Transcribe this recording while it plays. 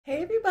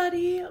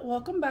everybody,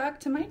 welcome back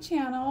to my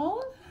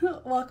channel.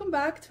 Welcome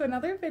back to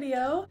another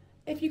video.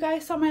 If you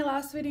guys saw my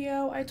last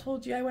video, I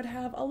told you I would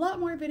have a lot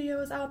more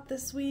videos out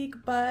this week,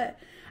 but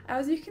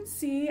as you can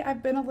see,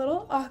 I've been a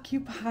little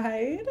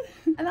occupied.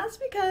 And that's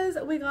because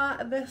we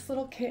got this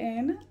little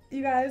kitten.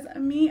 You guys,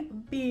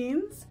 meet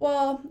Beans.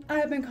 Well,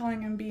 I've been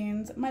calling him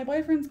Beans. My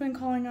boyfriend's been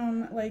calling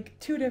him like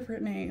 2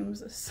 different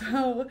names,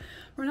 so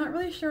we're not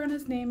really sure on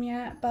his name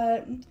yet,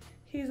 but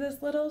he's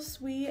this little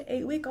sweet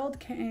 8-week-old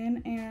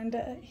kitten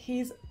and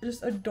he's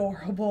just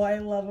adorable. I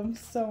love him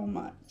so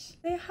much.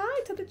 Say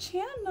hi to the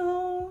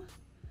channel.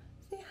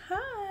 Say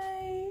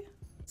hi.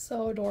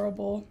 So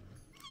adorable.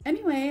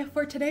 Anyway,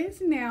 for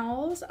today's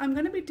nails, I'm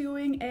going to be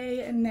doing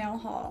a nail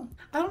haul.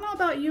 I don't know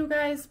about you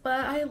guys,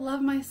 but I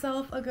love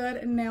myself a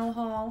good nail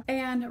haul,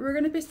 and we're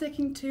going to be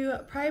sticking to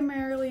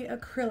primarily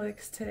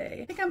acrylics today.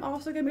 I think I'm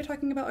also going to be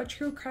talking about a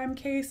true crime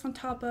case on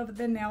top of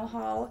the nail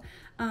haul.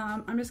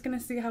 I'm just going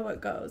to see how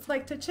it goes.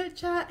 Like to chit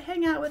chat,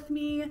 hang out with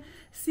me,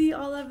 see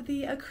all of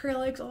the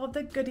acrylics, all of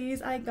the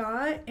goodies I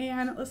got,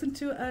 and listen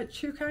to a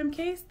true crime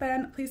case,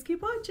 then please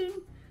keep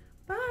watching.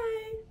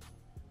 Bye!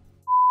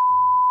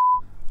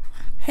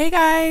 Hey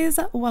guys,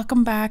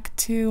 welcome back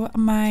to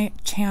my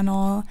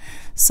channel.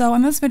 So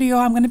in this video,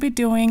 I'm going to be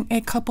doing a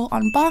couple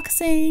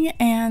unboxing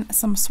and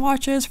some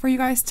swatches for you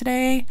guys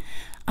today.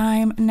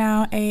 I'm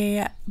now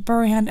a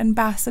brand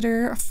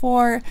ambassador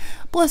for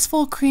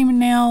Blissful Cream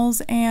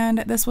Nails,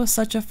 and this was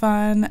such a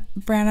fun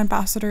brand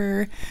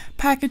ambassador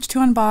package to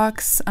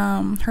unbox.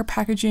 Her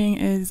packaging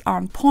is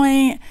on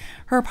point.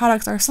 Her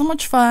products are so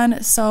much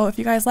fun, so if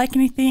you guys like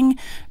anything,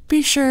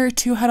 be sure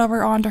to head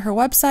over onto her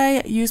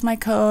website, use my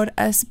code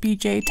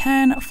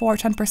SBJ10 for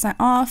 10%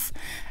 off.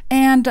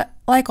 And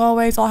like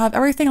always, I'll have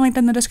everything linked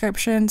in the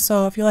description,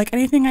 so if you like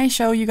anything I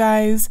show you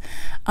guys,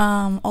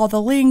 all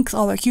the links,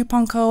 all the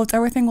coupon codes,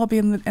 everything will be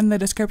in the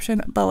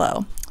description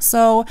below.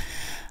 So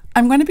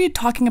I'm going to be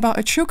talking about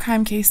a true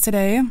crime case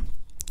today.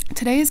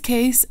 Today's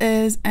case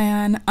is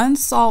an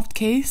unsolved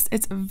case.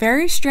 It's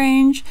very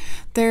strange.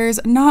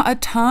 There's not a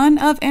ton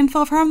of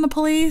info from the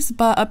police,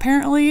 but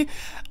apparently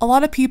a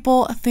lot of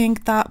people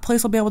think that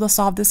police will be able to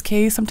solve this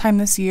case sometime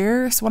this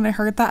year. So when I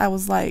heard that, I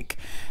was like,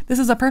 this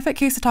is a perfect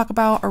case to talk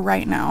about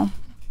right now.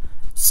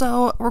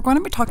 So we're going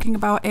to be talking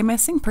about a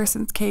missing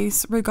persons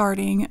case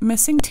regarding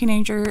missing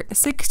teenager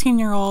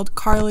 16-year-old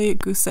Karlie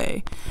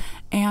Gusè,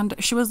 and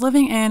she was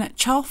living in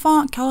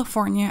Chalfont,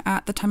 California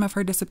at the time of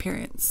her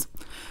disappearance.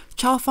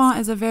 Chalfont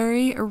is a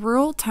very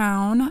rural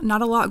town.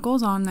 Not a lot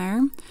goes on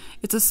there.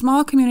 It's a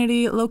small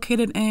community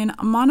located in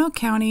Mono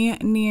County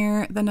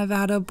near the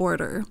Nevada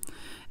border.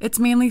 It's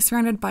mainly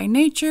surrounded by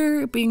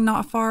nature, being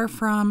not far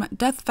from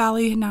Death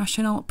Valley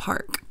National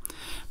Park.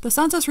 The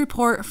census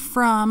report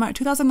from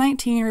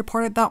 2019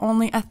 reported that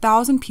only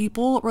 1,000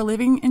 people were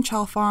living in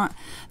Chalfont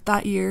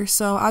that year.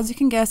 So as you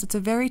can guess, it's a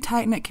very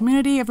tight-knit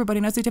community. Everybody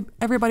knows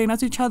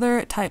each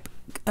other type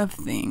of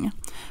thing.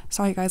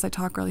 Sorry guys, I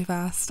talk really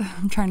fast.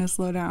 I'm trying to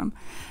slow down.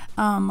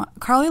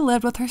 Karlie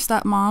lived with her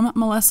stepmom,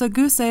 Melissa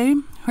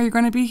Gusè, who you're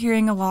going to be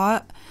hearing a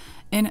lot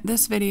in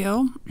this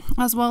video,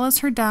 as well as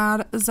her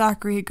dad,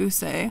 Zachary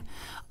Gusè,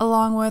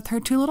 along with her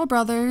 2 little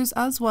brothers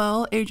as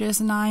well, ages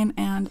 9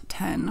 and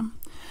 10.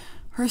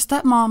 Her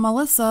stepmom,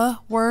 Melissa,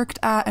 worked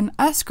at an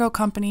escrow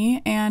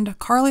company, and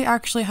Karlie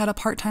actually had a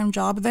part-time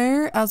job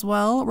there as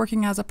well,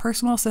 working as a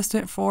personal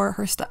assistant for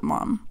her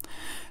stepmom.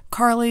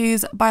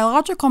 Karlie's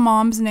biological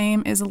mom's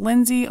name is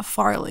Lindsay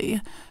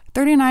Farley,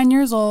 39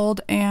 years old,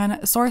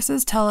 and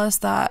sources tell us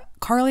that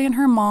Karlie and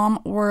her mom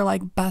were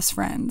like best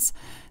friends.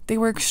 They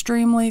were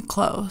extremely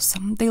close.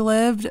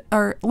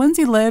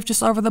 Lindsay lived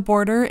just over the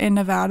border in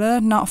Nevada,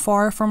 not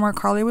far from where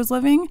Karlie was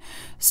living,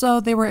 so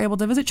they were able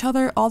to visit each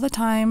other all the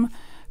time.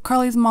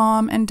 Karlie's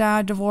mom and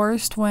dad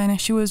divorced when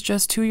she was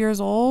just 2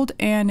 years old,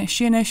 and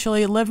she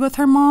initially lived with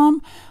her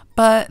mom,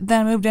 but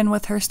then moved in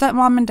with her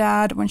stepmom and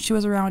dad when she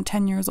was around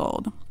 10 years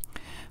old.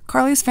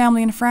 Karlie's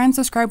family and friends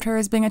described her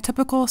as being a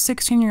typical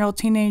 16-year-old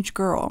teenage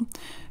girl.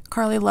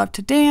 Karlie loved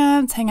to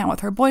dance, hang out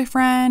with her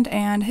boyfriend,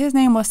 and his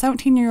name was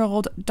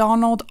 17-year-old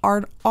Donald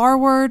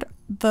Arward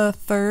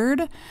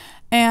III.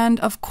 And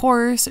of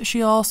course,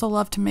 she also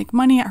loved to make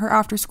money at her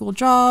after-school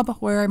job,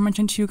 where I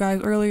mentioned to you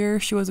guys earlier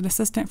she was an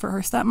assistant for her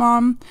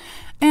stepmom.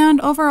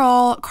 And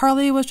overall,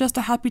 Karlie was just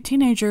a happy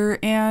teenager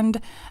and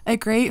a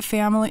great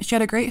family. She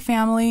had a great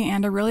family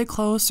and a really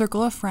close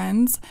circle of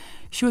friends.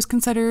 She was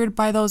considered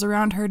by those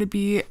around her to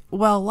be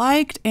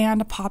well-liked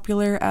and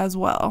popular as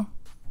well.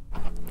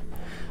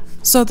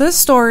 So this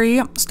story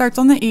starts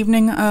on the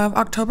evening of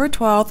October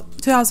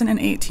 12th,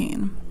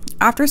 2018.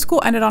 After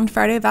school ended on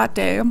Friday that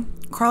day,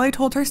 Karlie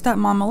told her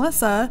stepmom,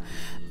 Melissa,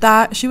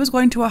 that she was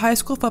going to a high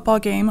school football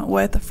game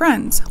with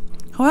friends.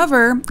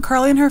 However,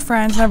 Karlie and her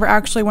friends never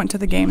actually went to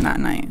the game that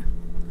night.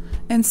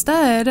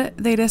 Instead,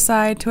 they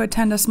decide to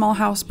attend a small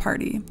house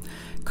party.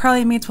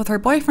 Karlie meets with her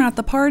boyfriend at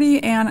the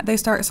party, and they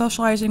start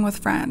socializing with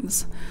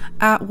friends.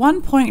 At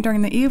one point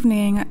during the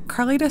evening,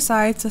 Karlie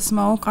decides to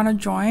smoke on a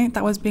joint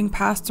that was being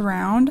passed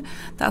around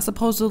that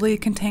supposedly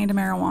contained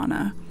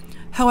marijuana.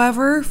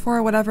 However,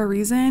 for whatever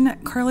reason,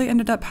 Karlie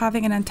ended up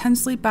having an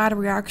intensely bad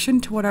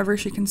reaction to whatever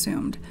she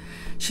consumed.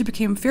 She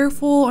became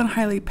fearful and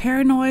highly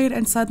paranoid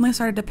and suddenly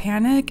started to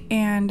panic,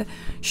 and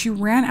she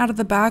ran out of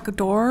the back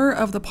door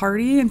of the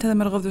party into the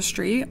middle of the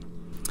street.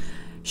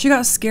 She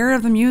got scared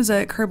of the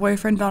music, her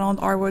boyfriend Donald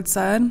Arwood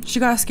said. She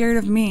got scared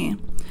of me.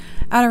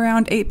 At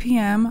around 8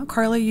 p.m.,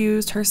 Karlie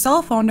used her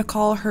cell phone to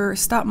call her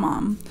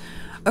stepmom.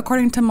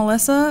 According to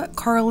Melissa,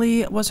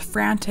 Karlie was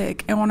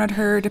frantic and wanted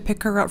her to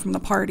pick her up from the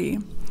party.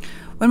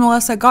 When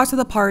Melissa got to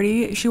the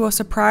party, she was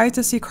surprised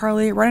to see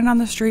Karlie running down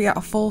the street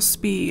at full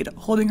speed,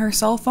 holding her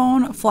cell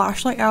phone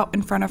flashlight out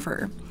in front of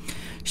her.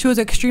 She was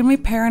extremely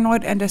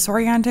paranoid and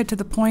disoriented to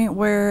the point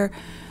where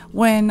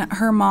when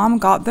her mom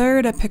got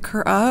there to pick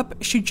her up,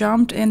 she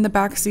jumped in the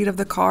back seat of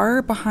the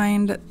car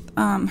behind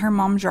her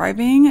mom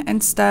driving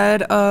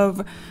instead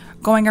of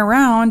going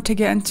around to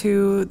get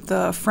into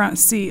the front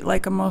seat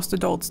like most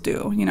adults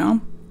do, you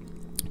know?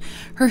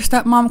 Her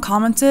stepmom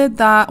commented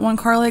that when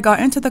Karlie got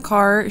into the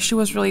car, she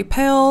was really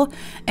pale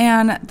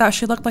and that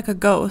she looked like a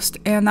ghost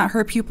and that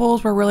her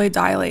pupils were really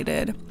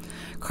dilated.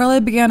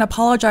 Karlie began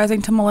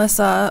apologizing to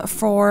Melissa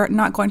for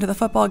not going to the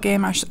football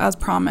game as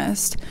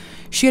promised.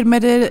 She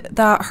admitted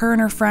that her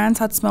and her friends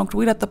had smoked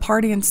weed at the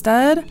party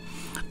instead.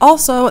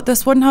 Also,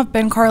 this wouldn't have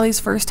been Karlie's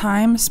first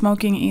time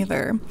smoking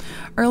either.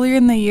 Earlier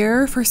in the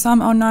year, for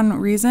some unknown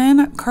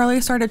reason,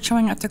 Karlie started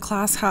showing up to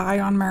class high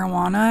on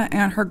marijuana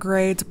and her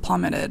grades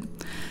plummeted.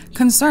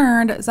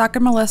 Concerned, Zach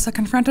and Melissa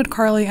confronted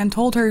Karlie and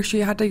told her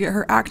she had to get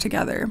her act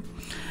together.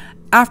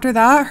 After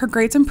that, her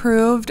grades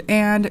improved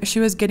and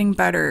she was getting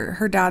better,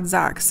 her dad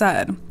Zach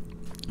said.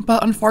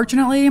 But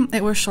unfortunately,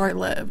 it was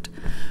short-lived.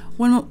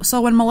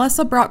 When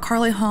Melissa brought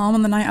Karlie home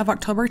on the night of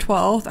October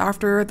 12th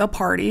after the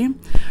party,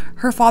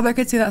 her father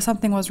could see that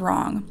something was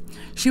wrong.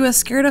 She was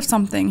scared of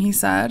something, he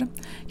said.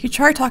 He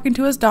tried talking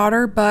to his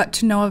daughter, but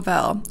to no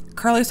avail.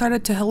 Karlie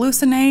started to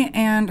hallucinate,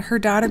 and her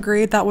dad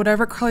agreed that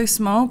whatever Karlie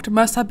smoked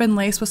must have been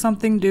laced with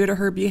something due to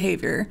her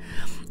behavior,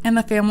 and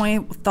the family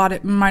thought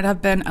it might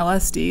have been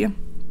LSD.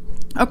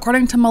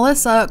 According to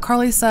Melissa,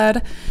 Karlie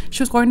said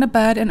she was going to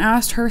bed and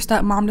asked her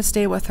stepmom to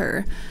stay with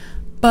her.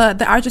 But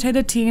the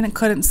agitated teen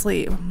couldn't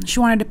sleep.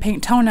 She wanted to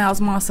paint toenails,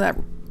 Melissa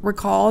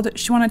recalled.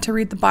 She wanted to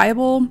read the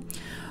Bible.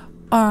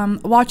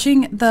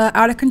 Watching the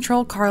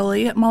out-of-control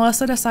Karlie,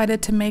 Melissa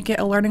decided to make it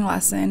a learning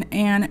lesson,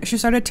 and she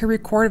started to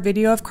record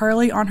video of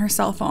Karlie on her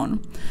cell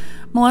phone.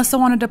 Melissa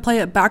wanted to play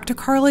it back to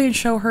Karlie and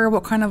show her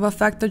what kind of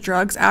effect the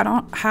drugs had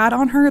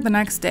on her the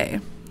next day.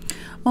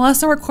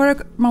 Melissa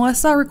recorded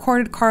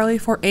Karlie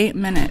for 8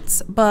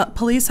 minutes, but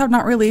police have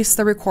not released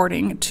the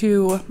recording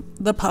to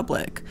the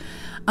public.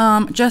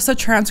 Just a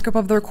transcript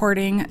of the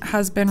recording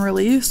has been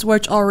released,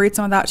 which I'll read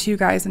some of that to you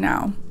guys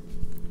now.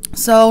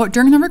 So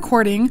during the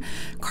recording,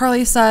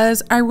 Karlie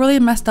says, "I really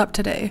messed up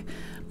today."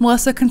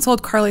 Melissa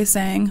consoled Karlie,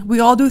 saying, "We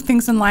all do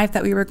things in life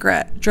that we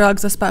regret,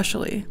 drugs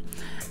especially."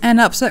 And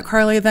upset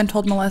Karlie then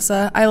told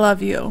Melissa, "I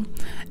love you."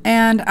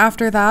 And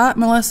after that,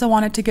 Melissa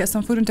wanted to get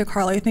some food into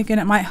Karlie, thinking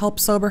it might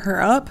help sober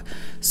her up.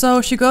 So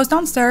she goes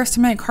downstairs to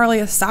make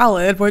Karlie a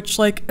salad, which,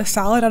 like, a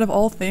salad out of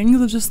all things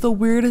is just the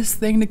weirdest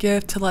thing to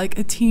give to, like,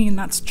 a teen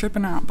that's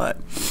tripping out. But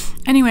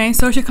anyway,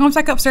 so she comes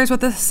back upstairs with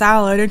this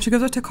salad and she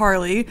gives it to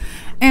Karlie.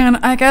 And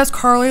I guess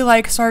Karlie,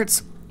 like,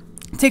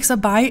 takes a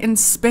bite and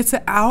spits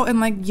it out and,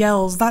 like,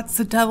 yells, "That's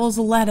the devil's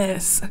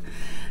lettuce."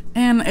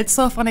 And it's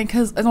so funny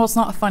because, well, it's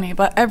not funny,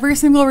 but every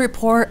single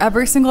report,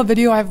 every single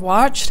video I've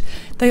watched,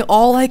 they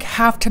all, like,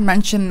 have to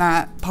mention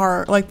that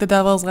part, like the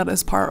devil's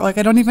lettuce part. Like,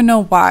 I don't even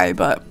know why,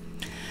 but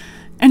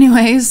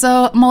anyway,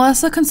 so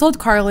Melissa consoled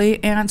Karlie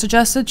and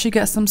suggested she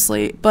get some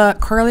sleep, but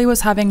Karlie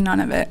was having none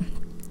of it.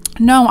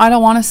 "No, I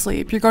don't want to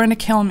sleep. You're going to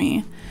kill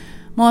me."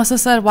 Melissa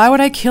said, "Why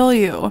would I kill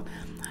you?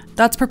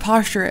 That's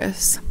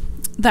preposterous."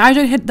 The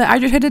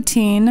agitated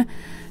teen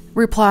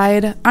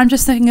replied, I'm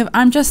just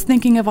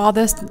thinking of all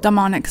this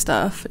demonic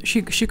stuff."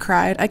 She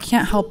cried. "I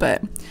can't help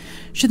it."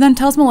 She then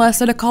tells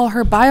Melissa to call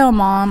her bio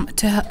mom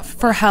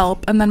for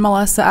help, and then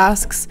Melissa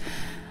asks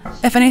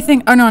if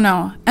anything,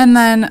 and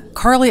then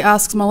Karlie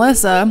asks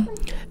Melissa,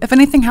 "If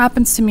anything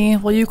happens to me,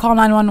 will you call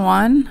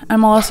 911? And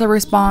Melissa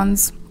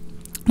responds,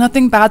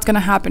 "Nothing bad's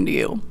gonna happen to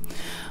you."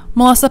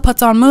 Melissa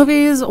puts on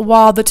movies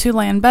while the two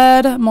lay in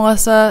bed.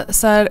 Melissa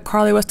said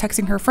Karlie was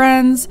texting her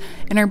friends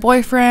and her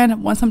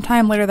boyfriend. When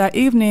sometime later that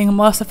evening,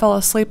 Melissa fell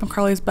asleep in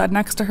Karlie's bed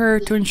next to her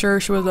to ensure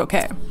she was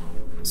okay.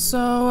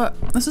 So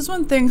this is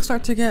when things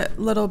start to get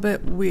a little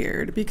bit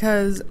weird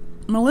because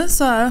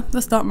Melissa, the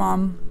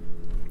stepmom,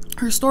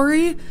 her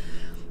story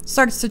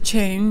starts to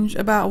change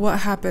about what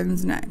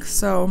happens next.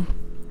 So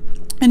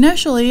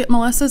initially,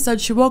 Melissa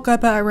said she woke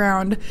up at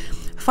around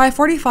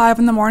 5:45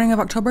 in the morning of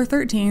October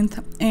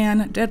 13th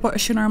and did what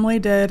she normally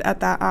did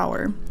at that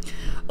hour.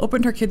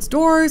 Opened her kids'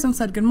 doors and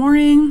said good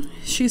morning.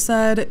 She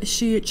said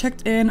she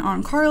checked in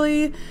on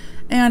Karlie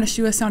and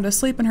she was sound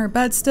asleep in her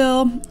bed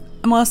still.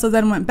 Melissa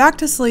then went back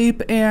to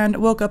sleep and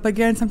woke up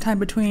again sometime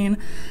between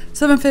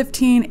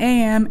 7:15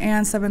 a.m.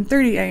 and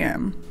 7:30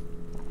 a.m.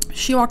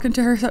 She walked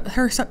into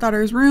her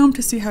stepdaughter's room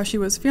to see how she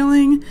was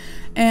feeling,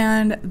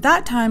 and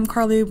that time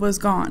Karlie was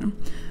gone.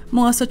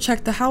 Melissa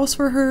checked the house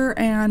for her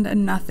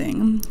and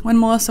nothing. When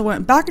Melissa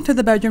went back into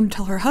the bedroom to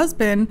tell her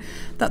husband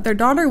that their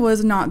daughter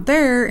was not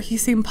there, he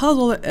seemed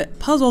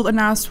puzzled and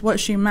asked what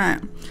she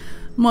meant.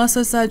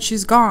 Melissa said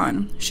she's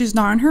gone. She's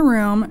not in her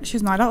room,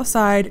 she's not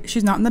outside,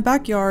 she's not in the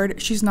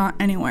backyard, she's not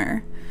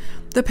anywhere.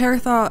 The pair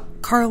thought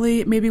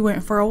Karlie maybe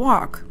went for a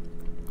walk.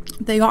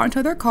 They got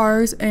into their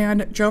cars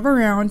and drove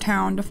around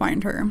town to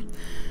find her.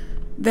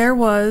 There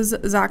was,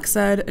 Zach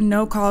said,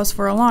 no cause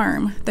for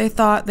alarm. They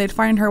thought they'd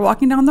find her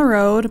walking down the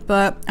road,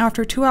 but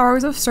after 2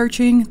 hours of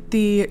searching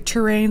the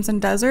terrains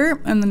and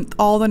desert and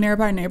all the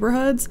nearby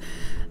neighborhoods,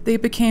 they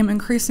became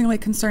increasingly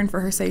concerned for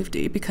her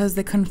safety because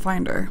they couldn't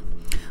find her.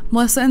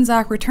 Melissa and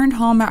Zach returned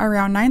home at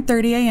around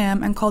 9:30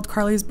 a.m. and called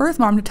Karlie's birth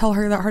mom to tell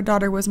her that her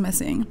daughter was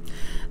missing.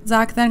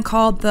 Zach then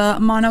called the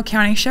Mono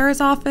County Sheriff's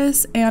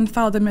Office and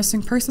filed a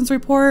missing persons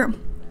report.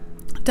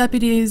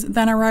 Deputies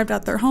then arrived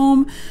at their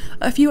home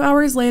a few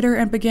hours later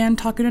and began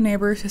talking to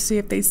neighbors to see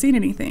if they'd seen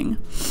anything.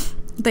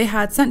 They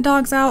had scent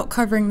dogs out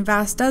covering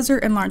vast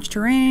desert and large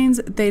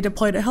terrains. They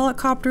deployed a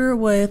helicopter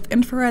with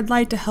infrared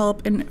light to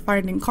help in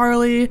finding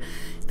Karlie.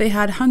 They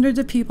had hundreds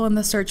of people in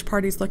the search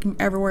parties looking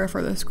everywhere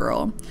for this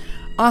girl.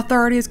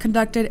 Authorities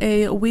conducted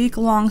a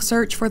week-long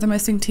search for the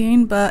missing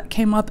teen, but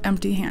came up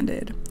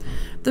empty-handed.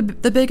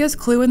 The biggest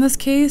clue in this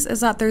case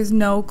is that there's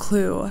no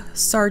clue,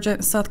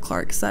 Sergeant Seth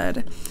Clark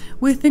said.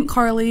 We think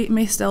Karlie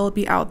may still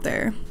be out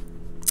there.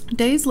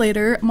 Days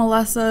later,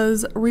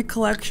 Melissa's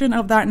recollection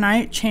of that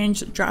night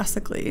changed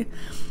drastically.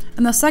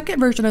 In the second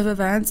version of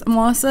events,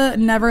 Melissa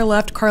never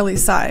left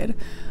Karlie's side.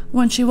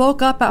 When she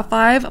woke up at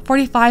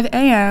 5:45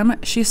 a.m.,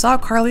 she saw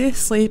Karlie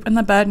asleep in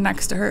the bed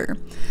next to her.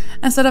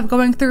 Instead of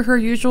going through her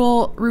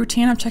usual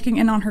routine of checking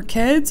in on her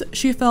kids,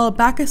 she fell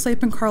back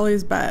asleep in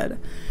Karlie's bed.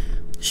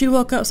 She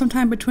woke up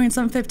sometime between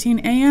 7:15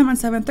 a.m. and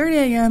 7:30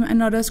 a.m. and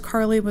noticed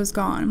Karlie was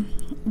gone.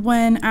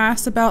 When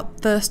asked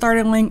about the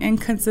startling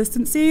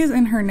inconsistencies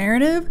in her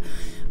narrative,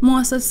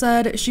 Melissa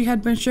said she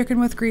had been stricken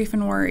with grief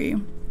and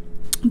worry.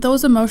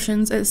 Those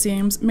emotions, it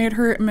seems, made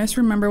her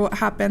misremember what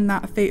happened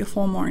that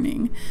fateful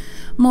morning.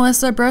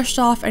 Melissa brushed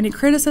off any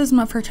criticism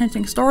of her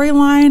changing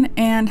storyline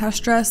and has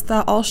stressed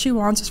that all she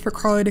wants is for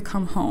Karlie to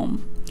come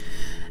home.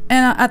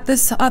 And at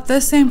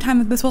this same time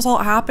that this was all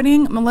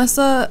happening,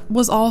 Melissa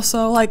was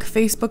also like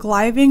Facebook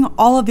living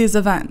all of these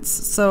events.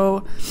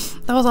 So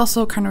that was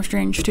also kind of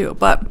strange too.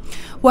 But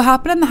what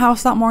happened in the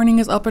house that morning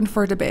is open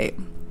for debate.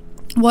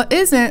 What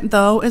isn't,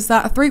 though, is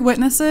that 3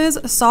 witnesses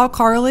saw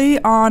Karlie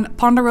on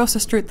Ponderosa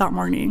Street that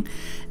morning,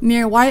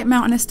 near White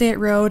Mountain Estate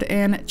Road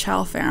in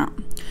Chalfant.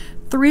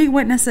 3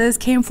 witnesses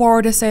came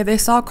forward to say they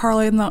saw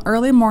Karlie in the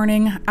early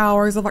morning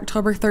hours of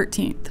October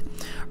 13th.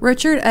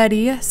 Richard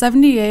Eddy,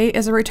 78,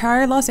 is a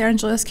retired Los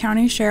Angeles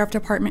County Sheriff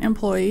Department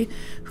employee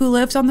who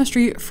lives on the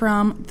street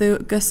from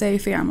the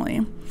Gusè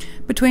family.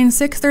 Between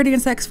 6:30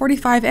 and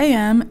 6:45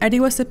 a.m., Eddy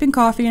was sipping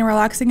coffee and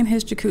relaxing in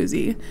his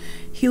jacuzzi.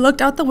 He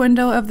looked out the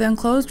window of the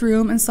enclosed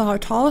room and saw a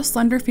tall,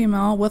 slender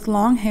female with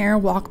long hair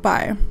walk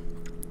by.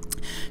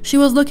 She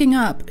was looking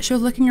up. She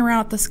was looking around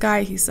at the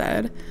sky, he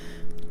said.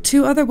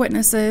 2 other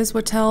witnesses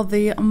would tell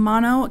the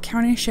Mono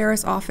County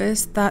Sheriff's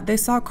Office that they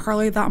saw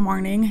Karlie that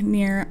morning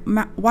near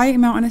White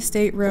Mountain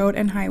Estate Road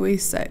and Highway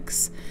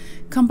 6.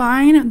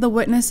 Combined, the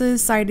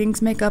witnesses'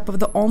 sightings make up of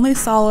the only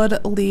solid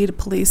lead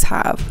police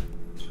have.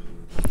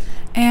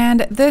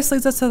 And this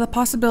leads us to the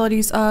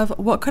possibilities of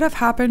what could have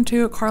happened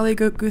to Karlie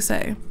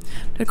Gusè.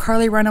 Did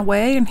Karlie run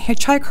away and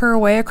hitchhike her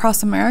way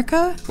across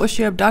America? Was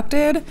she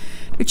abducted?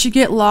 Did she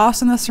get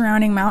lost in the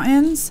surrounding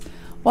mountains?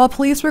 While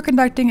police were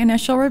conducting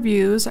initial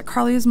reviews,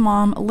 Karlie's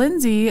mom,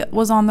 Lindsay,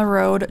 was on the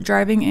road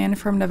driving in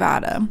from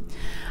Nevada.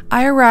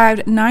 I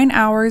arrived 9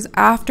 hours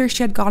after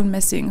she had gone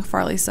missing,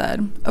 Farley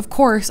said. Of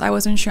course, I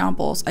was in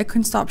shambles. I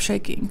couldn't stop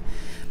shaking.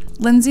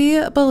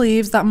 Lindsay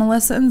believes that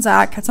Melissa and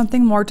Zach had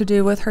something more to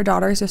do with her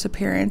daughter's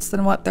disappearance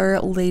than what they're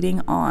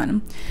leading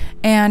on,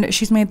 and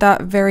she's made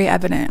that very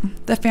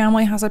evident. The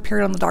family has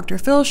appeared on the Dr.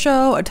 Phil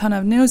show, a ton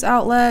of news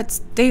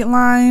outlets,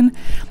 Dateline,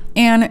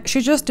 and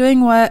she's just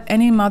doing what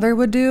any mother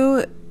would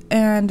do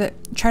and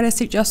try to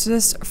seek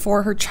justice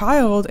for her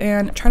child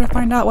and try to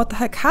find out what the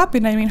heck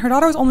happened. I mean, her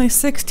daughter was only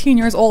 16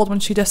 years old when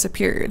she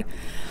disappeared.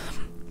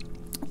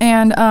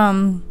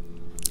 And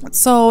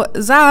so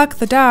Zach,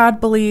 the dad,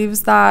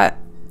 believes that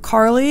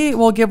Karlie,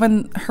 well,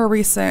 given her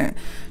recent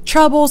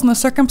troubles and the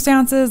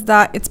circumstances,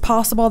 that it's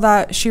possible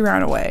that she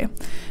ran away.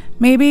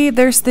 Maybe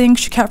there's things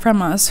she kept from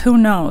us. Who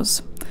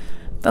knows?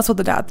 That's what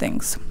the dad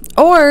thinks.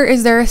 Or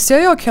is there a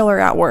serial killer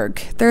at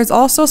work? There's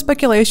also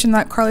speculation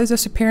that Karlie's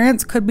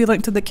disappearance could be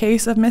linked to the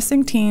case of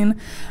missing teen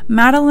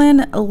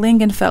Madeline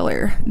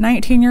Lingenfeller,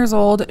 19 years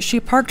old. She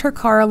parked her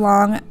car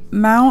along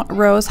Mount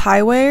Rose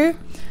Highway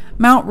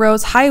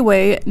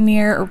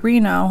near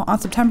Reno on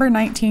September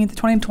 19th,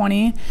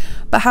 2020,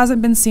 but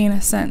hasn't been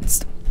seen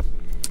since.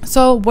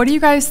 So what do you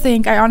guys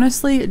think? I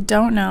honestly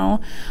don't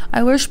know.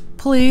 I wish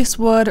police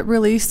would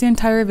release the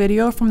entire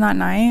video from that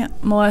night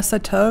Melissa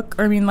took,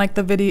 or I mean like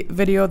the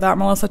video that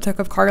Melissa took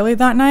of Karlie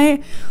that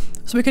night,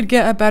 so we could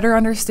get a better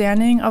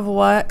understanding of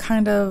what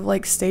kind of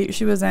like state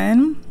she was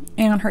in,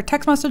 and her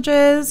text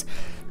messages,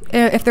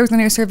 if there was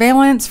any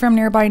surveillance from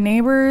nearby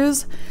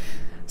neighbors.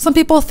 Some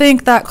people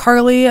think that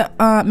Karlie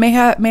may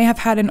have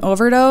had an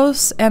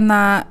overdose and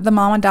that the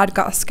mom and dad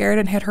got scared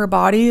and hid her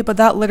body, but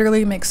that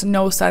literally makes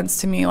no sense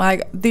to me.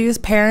 Like, these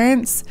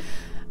parents,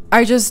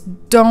 I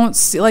just don't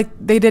see, like,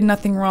 they did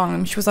nothing wrong. I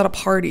mean, she was at a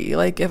party.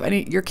 Like, if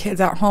your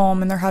kid's at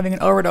home and they're having an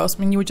overdose, I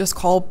mean, you would just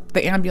call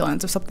the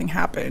ambulance if something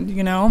happened,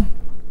 you know?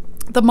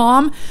 The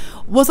mom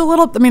was a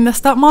little, I mean, the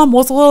stepmom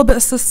was a little bit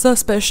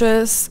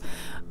suspicious,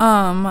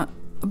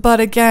 but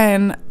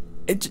again,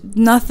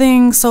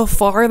 nothing so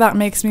far that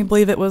makes me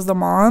believe it was the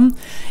mom.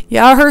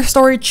 Yeah, her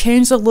story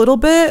changed a little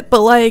bit,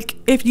 but like,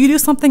 if you do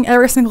something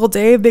every single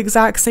day, the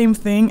exact same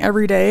thing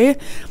every day,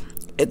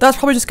 that's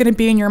probably just going to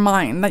be in your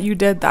mind that you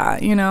did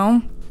that, you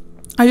know?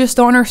 I just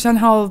don't understand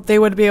how they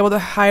would be able to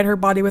hide her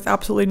body with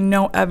absolutely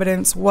no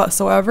evidence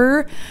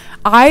whatsoever.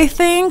 I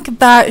think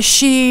that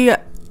she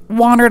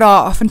wandered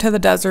off into the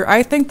desert.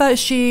 I think that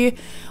she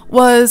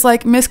was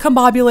like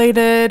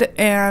miscombobulated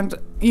and,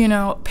 you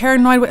know,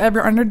 paranoid,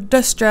 whatever, under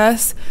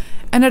distress,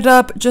 ended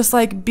up just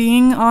like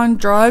being on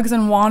drugs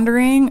and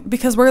wandering,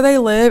 because where they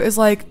live is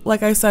like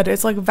I said,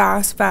 it's like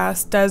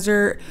vast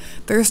desert.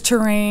 There's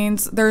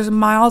terrains, there's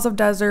miles of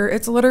desert.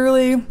 It's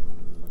literally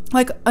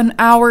like an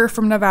hour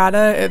from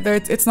Nevada.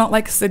 It's not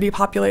like city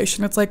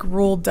population, it's like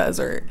rural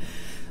desert.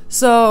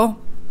 So,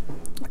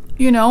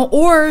 you know,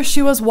 or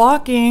she was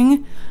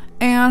walking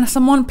and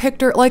someone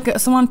picked her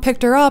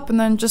up and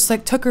then just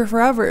like took her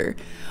forever.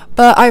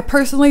 But I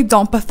personally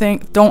don't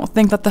think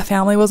that the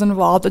family was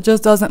involved. It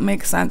just doesn't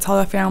make sense how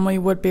the family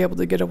would be able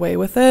to get away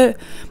with it,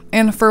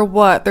 and for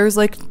what? There's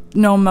like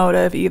no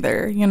motive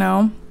either, you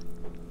know?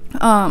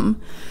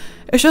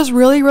 It's just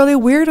really, really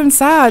weird and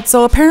sad.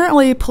 So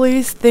apparently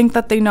police think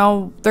that they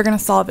know they're gonna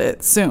solve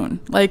it soon,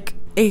 like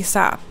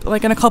ASAP,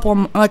 like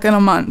in a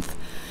month.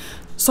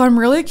 So I'm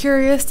really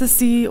curious to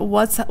see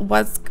what's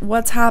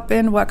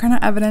happened, what kind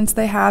of evidence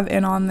they have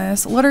in on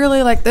this.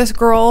 Literally, like, this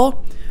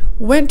girl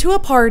went to a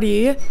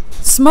party,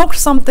 smoked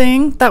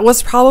something that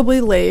was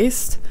probably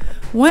laced,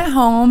 went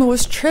home,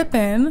 was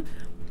tripping,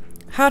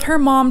 had her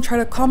mom try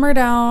to calm her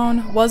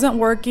down, wasn't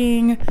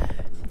working.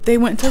 They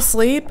went to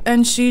sleep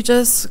and she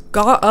just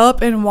got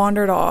up and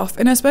wandered off.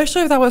 And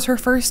especially if that was her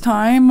first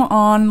time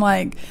on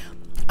like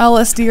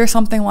LSD or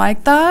something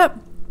like that,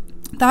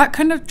 that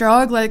kind of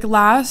drug like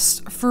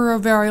lasts for a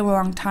very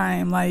long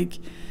time, like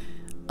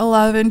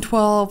 11,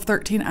 12,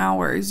 13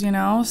 hours, you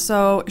know?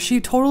 So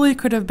she totally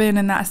could have been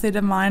in that state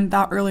of mind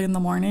that early in the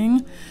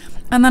morning.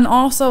 And then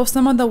also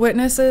some of the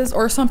witnesses,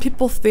 or some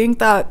people think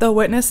that the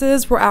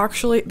witnesses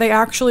they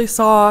actually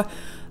saw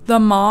the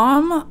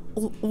mom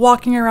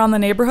walking around the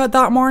neighborhood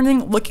that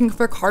morning looking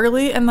for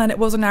Karlie, and then it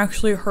wasn't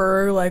actually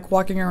her like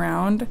walking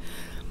around.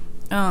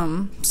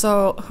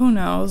 So who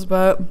knows,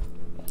 but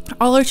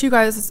I'll let you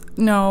guys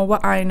know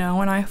what I know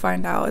when I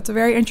find out. It's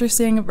very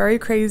interesting, very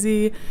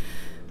crazy.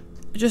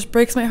 It just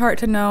breaks my heart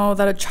to know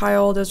that a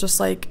child is just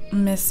like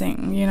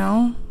missing, you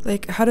know?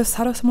 Like, how does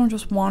someone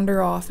just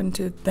wander off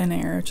into thin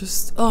air?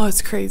 Just, oh,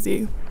 it's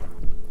crazy.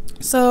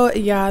 So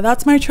yeah,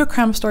 that's my true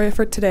crime story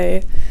for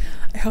today.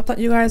 I hope that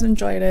you guys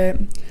enjoyed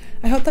it.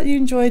 I hope that you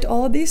enjoyed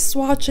all of these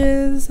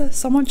swatches.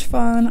 So much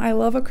fun. I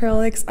love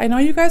acrylics. I know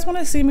you guys want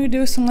to see me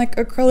do some like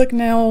acrylic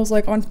nails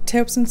like on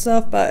tips and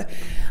stuff, but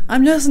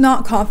I'm just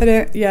not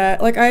confident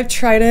yet. Like, I've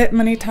tried it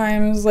many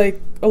times,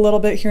 like a little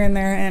bit here and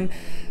there, and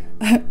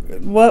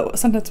what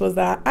sentence was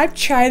that? I've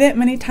tried it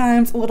many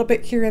times, a little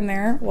bit here and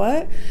there.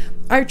 What?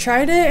 I've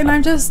tried it and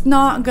I'm just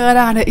not good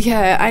at it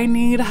yet. I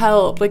need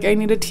help. Like, I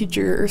need a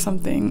teacher or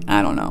something.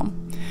 I don't know.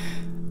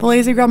 The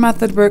lazy girl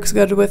method works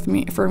good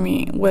for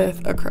me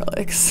with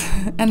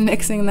acrylics and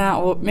mixing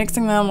them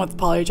with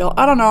polygel.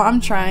 I don't know, I'm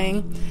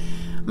trying.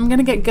 I'm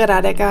gonna get good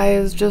at it,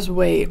 guys, just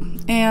wait.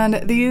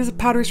 And these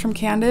powders from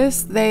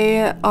Candace,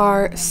 they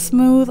are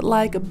smooth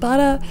like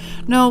butter.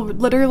 No,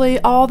 literally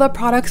all the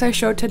products I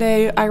showed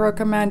today, I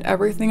recommend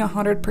everything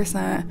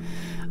 100%.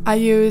 I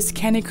use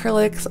Candy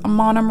Acrylics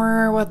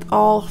monomer with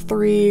all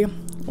three,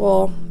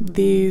 well,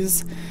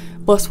 these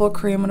Blissful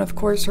Cream and of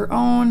course her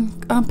own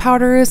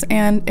powders,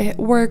 and it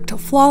worked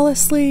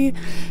flawlessly.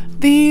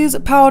 These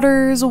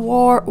powders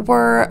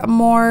were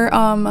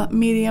more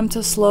medium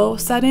to slow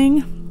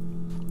setting.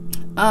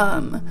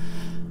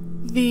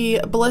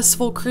 The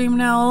Blissful Cream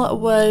Nail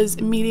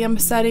was medium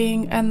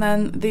setting, and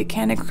then the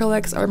Candy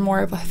Acrylics are more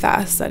of a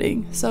fast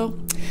setting. So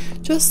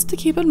just to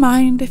keep in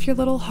mind if your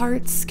little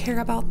hearts care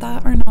about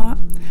that or not.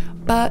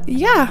 But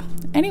yeah,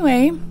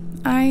 anyway,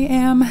 I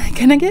am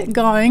gonna get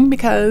going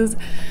because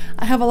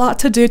I have a lot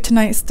to do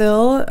tonight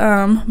still.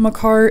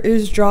 Makar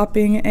is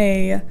dropping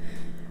a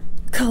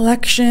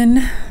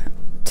collection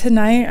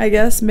tonight, I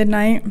guess,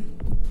 midnight.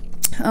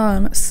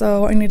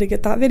 So I need to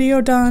get that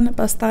video done,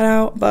 bust that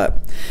out. But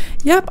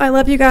Yep, I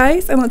love you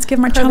guys, and let's give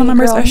my channel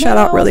members a shout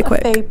out really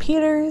quick. Faye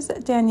Peters,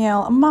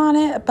 Danielle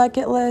Monnet,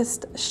 Bucket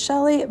List,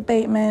 Shelly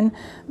Bateman,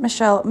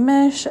 Michelle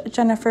Mish,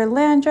 Jennifer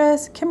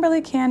Landris, Kimberly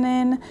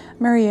Cannon,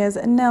 Maria's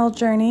Nail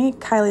Journey,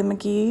 Kylie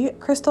McGee,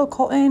 Crystal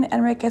Colton,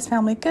 Enrique's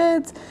Family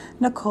Goods,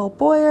 Nicole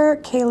Boyer,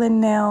 Kaylin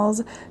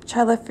Nails,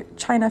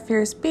 China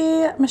Fierce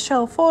B,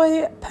 Michelle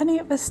Foy, Penny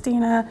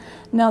Vestina,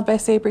 Nailed by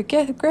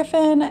Sabri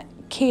Griffin,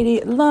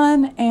 Katie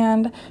Lunn,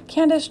 and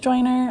Candace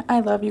Joyner. I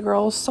love you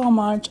girls so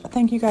much.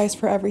 Thank you guys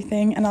for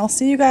everything, and I'll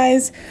see you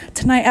guys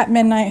tonight at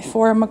midnight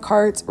for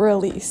McCart's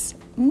release.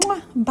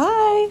 Mwah.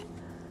 Bye.